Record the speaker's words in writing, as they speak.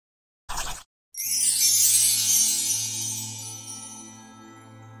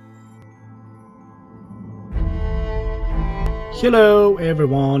Hello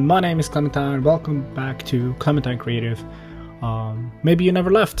everyone, my name is Clementine. Welcome back to Clementine Creative. Maybe you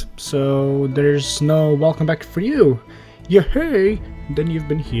never left, so there's no welcome back for you. Hey, then you've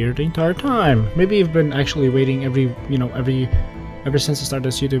been here the entire time. Maybe you've been actually waiting ever since I started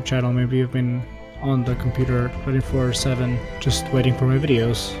this YouTube channel. Maybe you've been on the computer 24/7 just waiting for my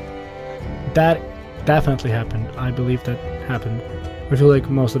videos. That definitely happened. I believe that happened. I feel like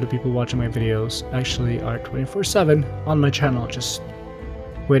most of the people watching my videos actually are 24/7 on my channel, just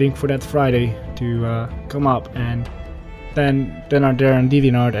waiting for that Friday to come up, and then are there on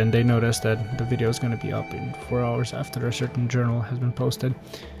DeviantArt and they notice that the video is going to be up in 4 hours after a certain journal has been posted.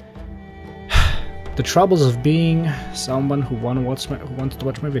 The troubles of being someone who wanted to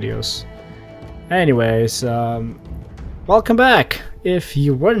watch my videos. Anyways, welcome back if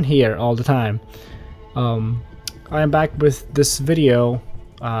you weren't here all the time. I am back with this video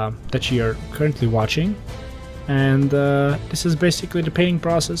that you are currently watching, and this is basically the painting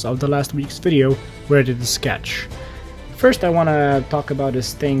process of the last week's video where I did the sketch. First I want to talk about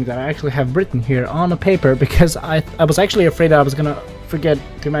this thing that I actually have written here on a paper, because I was actually afraid that I was gonna forget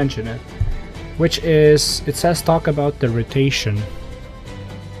to mention it, which is, it says talk about the rotation.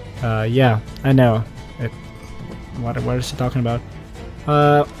 Yeah, I know. What is it talking about?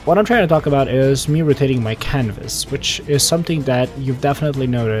 What I'm trying to talk about is me rotating my canvas, which is something that you've definitely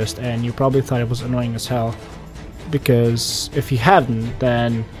noticed, and you probably thought it was annoying as hell, because if you haven't,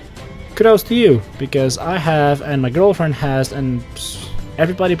 then kudos to you, because I have, and my girlfriend has, and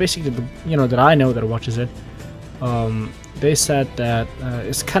everybody basically, that I know that watches it, they said that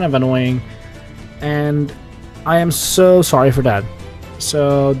it's kind of annoying, and I am so sorry for that.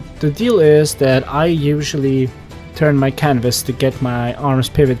 So the deal is that I usually turn my canvas to get my arm's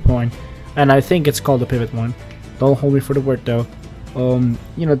pivot point, and I think it's called the pivot point. Don't hold me for the word though.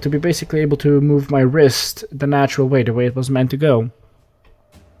 To be basically able to move my wrist the natural way, the way it was meant to go.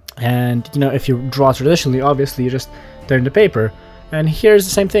 And if you draw traditionally, obviously you just turn the paper, and here's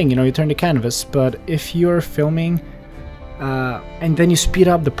the same thing. You turn the canvas, but if you're filming and then you speed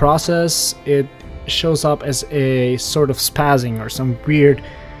up the process, it shows up as a sort of spazzing or some weird,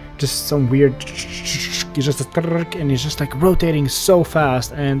 you just and it's just like rotating so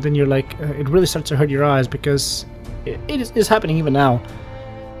fast, and then you're like, it really starts to hurt your eyes, because it is happening even now,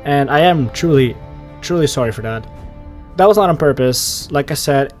 and I am truly sorry for that. That was not on purpose. Like I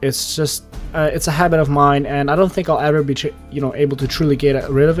said, it's just it's a habit of mine, and I don't think I'll ever be able to truly get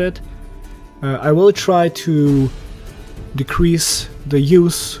rid of it. I will try to decrease the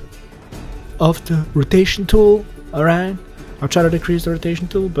use of the rotation tool. Alright, I'll try to decrease the rotation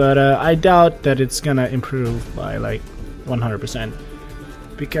tool, but I doubt that it's gonna improve by like 100%,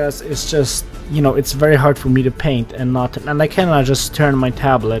 because it's just, it's very hard for me to paint and I cannot just turn my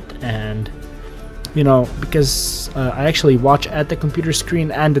tablet and, because I actually watch at the computer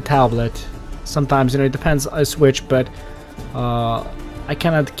screen and the tablet. Sometimes, it depends, I switch, but I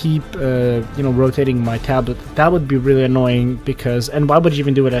cannot keep, rotating my tablet. That would be really annoying, because, and why would you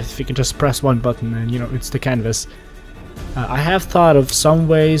even do it if you can just press one button and, it's the canvas. I have thought of some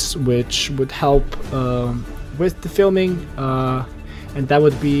ways which would help with the filming, and that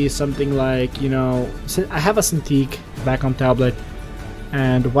would be something like, I have a Cintiq back on tablet,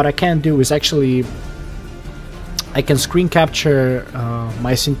 and what I can do is actually, I can screen capture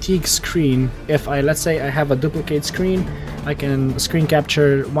my Cintiq screen. If let's say I have a duplicate screen, I can screen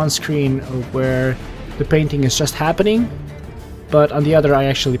capture one screen where the painting is just happening, but on the other I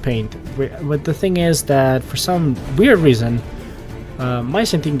actually paint. But the thing is that for some weird reason, my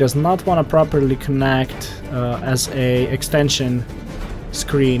Cintiq does not want to properly connect as a extension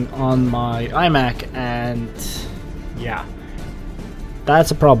screen on my iMac, and yeah,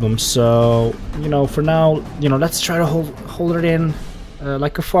 that's a problem. So for now, let's try to hold it in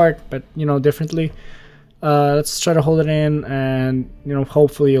like a fart, but differently. Let's try to hold it in, and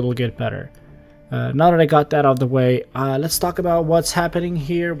hopefully it'll get better. Now that I got that out of the way, let's talk about what's happening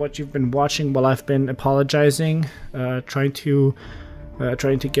here, what you've been watching while I've been apologizing, trying to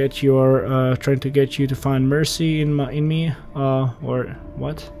get you to find mercy in me, or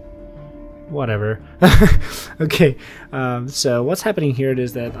what? Whatever. Okay. So what's happening here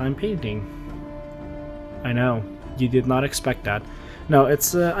is that I'm painting. I know you did not expect that. No,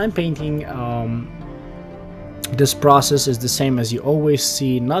 it's I'm painting. This process is the same as you always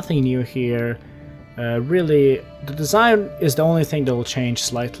see. Nothing new here. Really, the design is the only thing that will change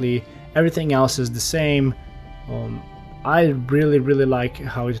slightly. Everything else is the same. I really like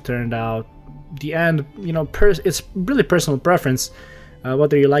how it turned out. The end, it's really personal preference,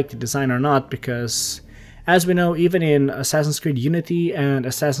 whether you like the design or not, because as we know, even in Assassin's Creed Unity and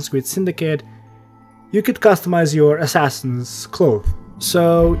Assassin's Creed Syndicate, you could customize your assassin's clothes.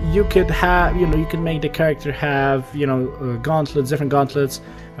 So you could have, you could make the character have, gauntlets, different gauntlets,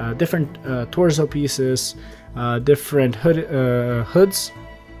 different torso pieces, different hoods,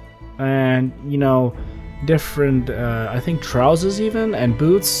 and different, I think, trousers even, and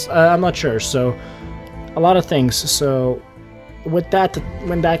boots. I'm not sure. So a lot of things. So with that,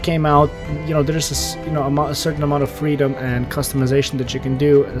 when that came out, there's a certain amount of freedom and customization that you can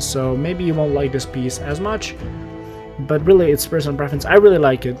do. So maybe you won't like this piece as much, but really it's personal preference. I really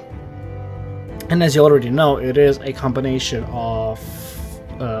like it, and as you already know, it is a combination of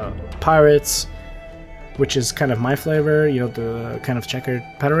pirates, which is kind of my flavor, the kind of checkered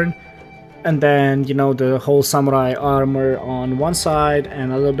pattern, and then the whole samurai armor on one side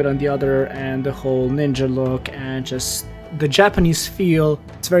and a little bit on the other, and the whole ninja look, and just the Japanese feel.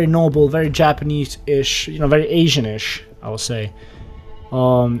 It's very noble, very Japanese-ish, very Asian-ish, I will say.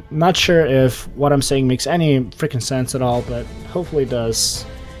 Not sure if what I'm saying makes any freaking sense at all, but hopefully it does.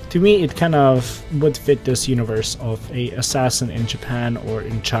 To me, it kind of would fit this universe of a assassin in Japan or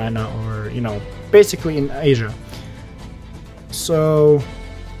in China, or basically in Asia. So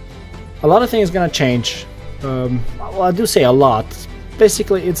a lot of things gonna change. Well, I do say a lot.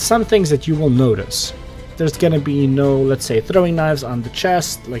 Basically, it's some things that you will notice. There's gonna be no, let's say, throwing knives on the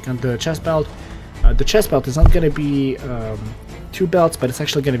chest, like on the chest belt. The chest belt is not gonna be 2 belts, but it's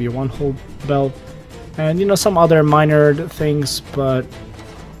actually gonna be 1 whole belt, and some other minor things, but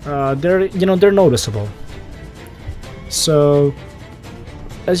they're noticeable. So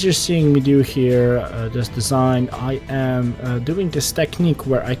as you're seeing me do here, this design, I am doing this technique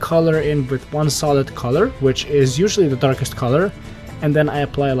where I color in with one solid color, which is usually the darkest color, and then I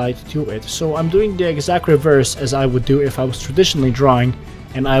apply light to it. So I'm doing the exact reverse as I would do if I was traditionally drawing,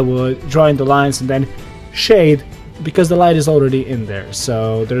 and I would draw in the lines and then shade, because the light is already in there.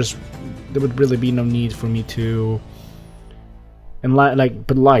 So there would really be no need for me to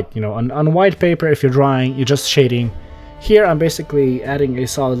put light, on white paper. If you're drawing, you're just shading. Here I'm basically adding a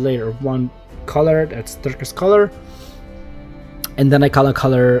solid layer of one color, that's darkest color, and then I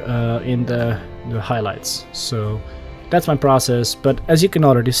color in the highlights. So that's my process. But as you can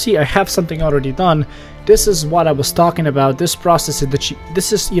already see, I have something already done. This is what I was talking about. This process is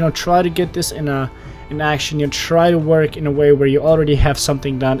that try to get this in action. You try to work in a way where you already have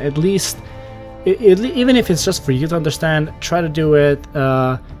something done. At least, even if it's just for you to understand, try to do it.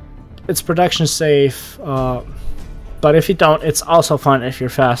 It's production safe. But if you don't, it's also fun if you're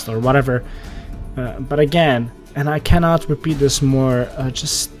fast or whatever. But again, and I cannot repeat this more,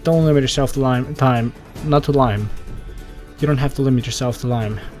 just don't limit yourself to time, not to lime. You don't have to limit yourself to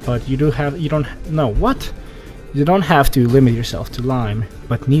lime, but you don't have to limit yourself to lime,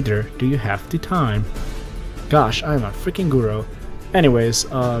 but neither do you have to time. Gosh, I'm a freaking guru. Anyways,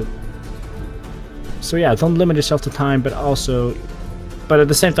 so yeah, don't limit yourself to time, but at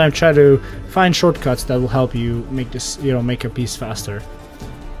the same time, try to find shortcuts that will help you make this, make a piece faster.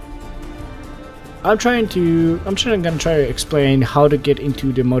 I'm gonna try to explain how to get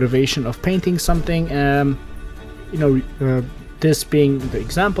into the motivation of painting something. This being the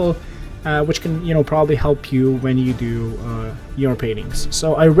example, which can probably help you when you do your paintings.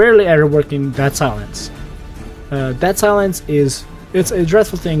 So I rarely ever work in that silence. That silence it's a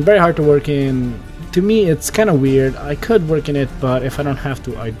dreadful thing, very hard to work in. To me, it's kind of weird. I could work in it, but if I don't have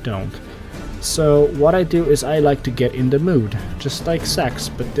to, I don't. So what I do is I like to get in the mood, just like sex,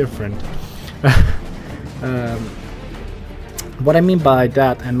 but different. What I mean by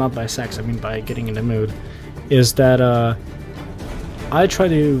that, and not by sex, I mean by getting in the mood, is that I try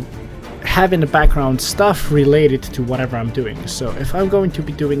to have in the background stuff related to whatever I'm doing. So if I'm going to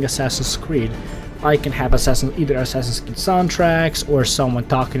be doing Assassin's Creed, I can have either Assassin's Creed soundtracks, or someone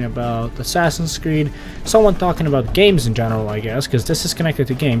talking about Assassin's Creed, someone talking about games in general, I guess, because this is connected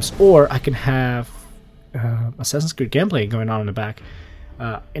to games, or I can have Assassin's Creed gameplay going on in the back.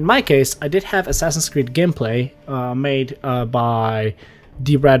 In my case, I did have Assassin's Creed gameplay made by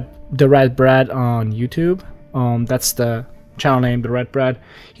the Red Brad on YouTube. That's the channel name, the Red Brad.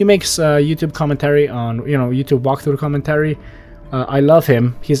 He makes YouTube commentary on, YouTube walkthrough commentary. I love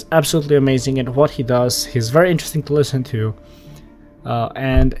him. He's absolutely amazing at what he does. He's very interesting to listen to,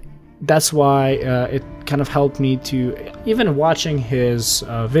 and that's why it kind of helped me to, even watching his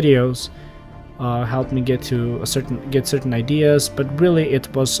videos, helped me get certain ideas. But really,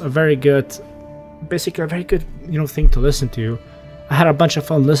 it was a very good, basically a very good thing to listen to. I had a bunch of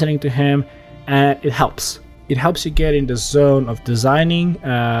fun listening to him, and it helps. It helps you get in the zone of designing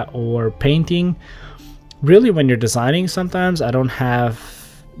or painting. Really, when you're designing, sometimes I don't have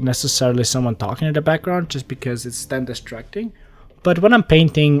necessarily someone talking in the background, just because it's then distracting. But when I'm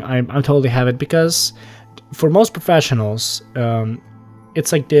painting, I totally have it, because for most professionals,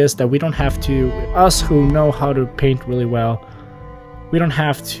 it's like this, that we don't have to, us who know how to paint really well, we don't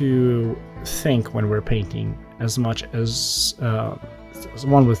have to think when we're painting as much as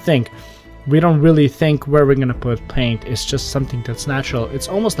one would think. We don't really think where we're gonna put paint. It's just something that's natural. It's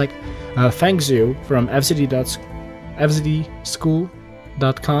almost like Feng Zhu from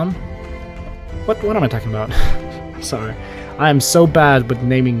fzdschool.com. What am I talking about? Sorry, I am so bad with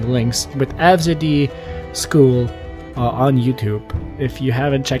naming links. With FZD School on YouTube. If you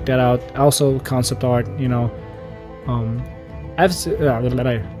haven't checked that out, also concept art, you know,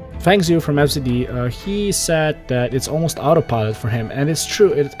 Feng Zhu from FZD, he said that it's almost autopilot for him, and it's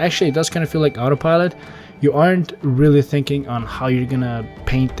true. It actually does kind of feel like autopilot. You aren't really thinking on how you're gonna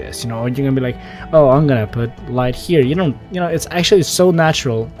paint this, you know, or you're gonna be like, oh, I'm gonna put light here. You don't, you know, it's actually so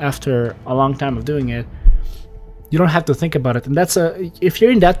natural after a long time of doing it. You don't have to think about it, and that's if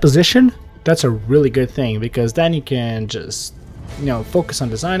you're in that position, that's a really good thing, because then you can just, you know, focus on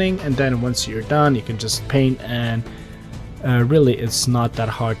designing, and then once you're done, you can just paint, and really it's not that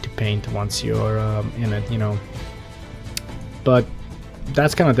hard to paint once you're in it, you know. But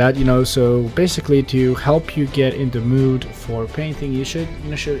that's kind of that, you know. So basically, to help you get in the mood for painting, you should in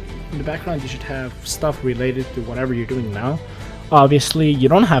the background you should have stuff related to whatever you're doing now. Obviously, you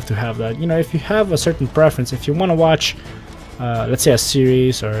don't have to have that, you know. If you have a certain preference, if you want to watch let's say a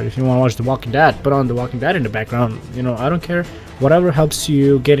series, or if you want to watch The Walking Dead, put on The Walking Dead in the background, you know, I don't care, whatever helps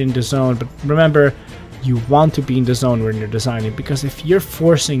you get in the zone. But remember, you want to be in the zone when you're designing, because if you're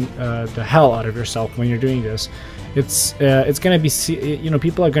forcing the hell out of yourself when you're doing this, it's gonna be, you know,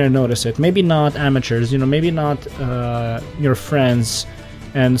 people are gonna notice it. Maybe not amateurs, you know, maybe not your friends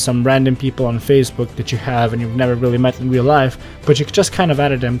and some random people on Facebook that you have and you've never really met in real life, but you just kind of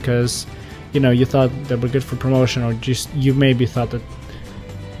added them because, you know, you thought they were good for promotion, or just you maybe thought that,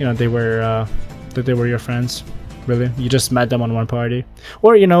 you know, they were your friends. Really, you just met them on one party,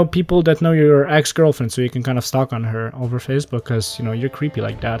 or, you know, people that know your ex-girlfriend, so you can kind of stalk on her over Facebook because, you know, you're creepy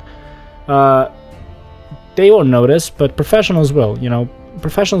like that. They won't notice, but professionals will. You know,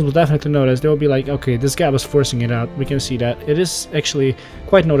 professionals will definitely notice. They will be like, okay, this guy was forcing it out. We can see that it is actually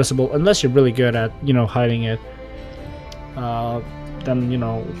quite noticeable, unless you're really good at, you know, hiding it. Then, you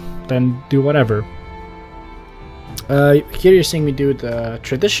know, then do whatever. Here you're seeing me do the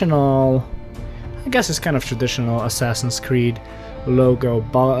traditional, I guess it's kind of traditional Assassin's Creed logo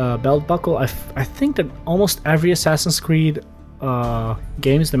belt buckle. I think that almost every Assassin's Creed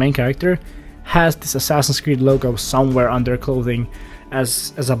games, the main character has this Assassin's Creed logo somewhere on their clothing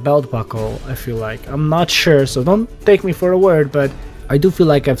as a belt buckle, I feel like. I'm not sure, so don't take me for a word, but I do feel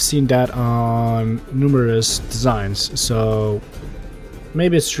like I've seen that on numerous designs. So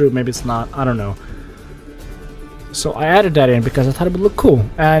maybe it's true, maybe it's not, I don't know. So I added that in because I thought it would look cool,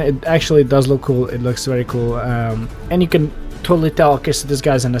 and it actually does look cool. It looks very cool, and you can totally tell, okay, so this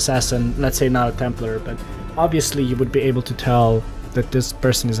guy's an assassin, let's say not a Templar, but obviously you would be able to tell that this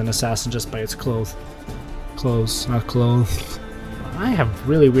person is an assassin just by its clothes, not clothes. I have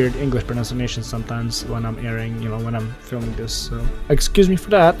really weird English pronunciation sometimes when I'm airing, you know, when I'm filming this, so excuse me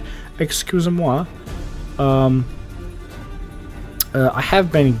for that, excusez-moi. I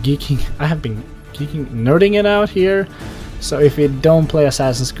have been nerding it out here, so if you don't play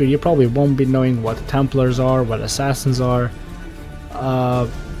Assassin's Creed, you probably won't be knowing what Templars are, what Assassins are,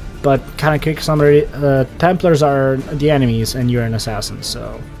 but kind of quick summary, Templars are the enemies and you're an assassin,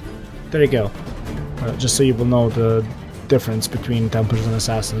 so there you go. Just so you will know the difference between Templars and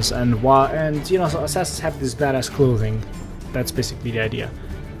Assassins, and why, and you know, so Assassins have this badass clothing. That's basically the idea.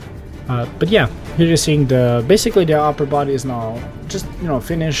 But yeah, here you're seeing basically the upper body is now just, you know,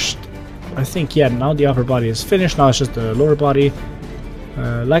 finished. I think, yeah, now the upper body is finished, now it's just the lower body.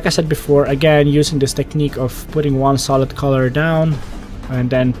 Like I said before, again, using this technique of putting one solid color down and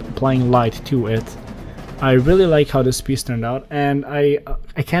then applying light to it. I really like how this piece turned out, and I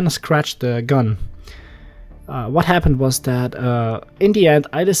kind of scratched the gun. What happened was that in the end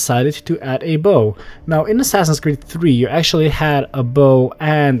I decided to add a bow. Now in Assassin's Creed 3 you actually had a bow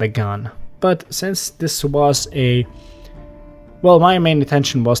and a gun, but since this was well, my main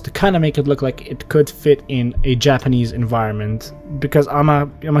intention was to kind of make it look like it could fit in a Japanese environment, because I'm a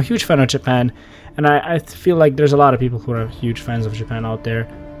huge fan of Japan, and I feel like there's a lot of people who are huge fans of Japan out there.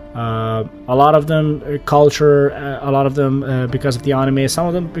 A lot of them culture, a lot of them because of the anime, some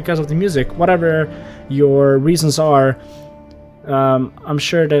of them because of the music. Whatever your reasons are, I'm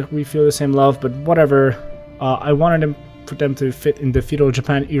sure that we feel the same love, but whatever. I wanted for them to fit in the feudal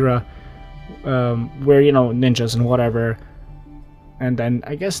Japan era, where, you know, ninjas and whatever. And then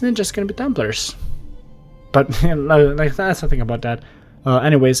I guess ninjas can be Templars. but like that's something about that.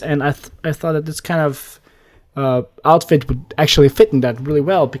 Anyways, and I thought that this kind of outfit would actually fit in that really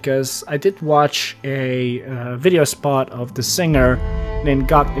well, because I did watch a video spot of the singer named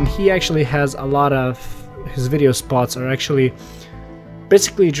Gok, and he actually has a lot of his video spots are actually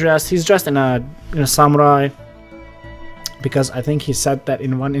basically dressed. He's dressed in a samurai, because I think he said that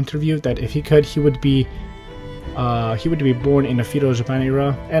in one interview that if he could, he would be born in a feudal Japan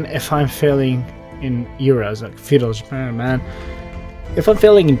era. And if I'm failing in eras like feudal Japan, man. If I'm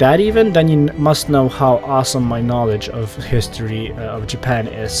failing in that even, then you must know how awesome my knowledge of history of Japan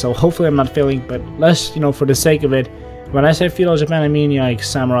is. So hopefully I'm not failing, but let's, for the sake of it, when I say feudal Japan, I mean like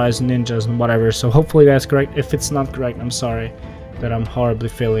samurais, ninjas, and whatever. So hopefully that's correct. If it's not correct, I'm sorry that I'm horribly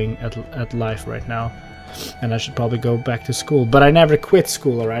failing at life right now. And I should probably go back to school. But I never quit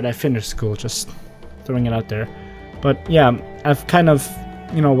school, alright? I finished school, just throwing it out there. But yeah, I've kind of,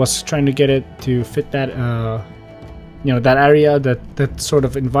 was trying to get it to fit that, that area, that sort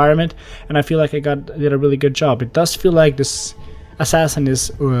of environment, and I feel like I did a really good job. It does feel like this assassin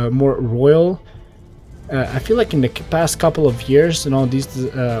is more royal. I feel like in the past couple of years, these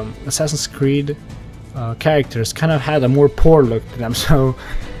Assassin's Creed characters kind of had a more poor look to them. So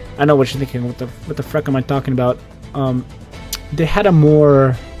I know what you're thinking. What the frick am I talking about? They had a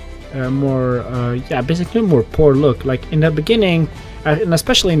basically more poor look. Like in the beginning. And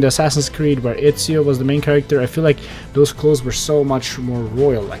especially in the Assassin's Creed where Ezio was the main character, I feel like those clothes were so much more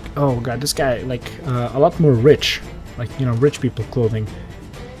royal. Like, oh god, this guy, like, a lot more rich. Like, rich people clothing.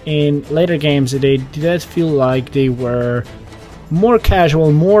 In later games, they did feel like they were more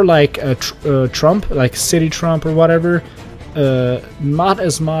casual, more like a Trump, like City Trump or whatever. Not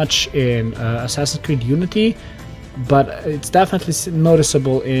as much in Assassin's Creed Unity, but it's definitely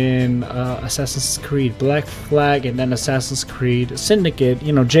noticeable in Assassin's Creed Black Flag, and then Assassin's Creed Syndicate.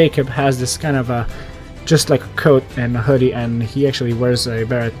 Jacob has this kind of just like a coat and a hoodie, and he actually wears a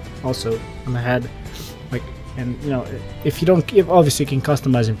beret also on the head. Like, and if you don't, obviously you can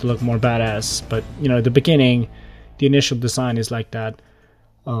customize him to look more badass, but at the beginning, the initial design is like that.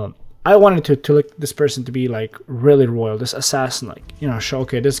 I wanted to look this person to be like really royal, this assassin, like show,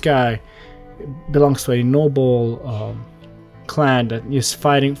 okay, this guy belongs to a noble clan that is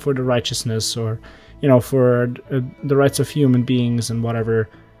fighting for the righteousness, or for the rights of human beings and whatever.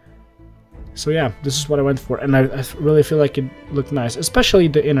 So yeah, this is what I went for, and I really feel like it looked nice, especially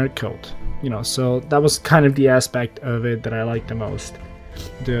the inner coat. So that was kind of the aspect of it that I liked the most,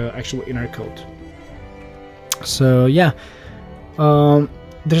 the actual inner coat. So yeah,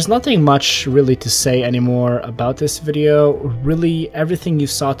 there's nothing much really to say anymore about this video. Really, everything you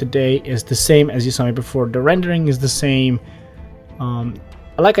saw today is the same as you saw me before. The rendering is the same.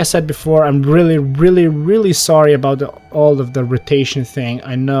 Like I said before, I'm really sorry about all of the rotation thing.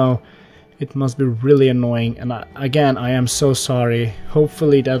 I know it must be really annoying, and again, I am so sorry.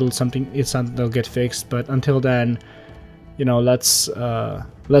 Hopefully it's something that'll get fixed, but until then, let's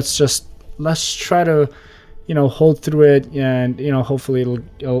try to hold through it, and hopefully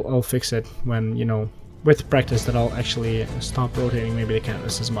I'll fix it when with practice, that I'll actually stop rotating maybe the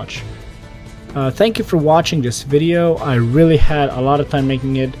canvas as much. Thank you for watching this video. I really had a lot of time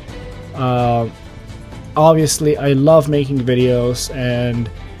making it. Obviously I love making videos, and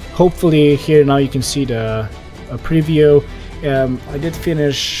hopefully here now you can see the preview. I did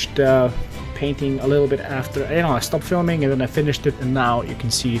finish the painting a little bit after I stopped filming, and then I finished it, and now you can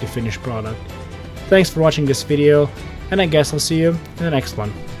see the finished product. Thanks for watching this video, and I guess I'll see you in the next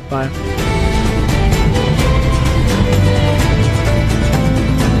one. Bye.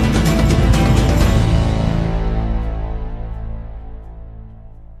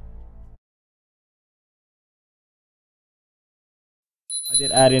 I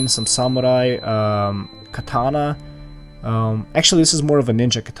did add in some samurai katana. Actually, this is more of a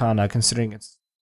ninja katana, considering it's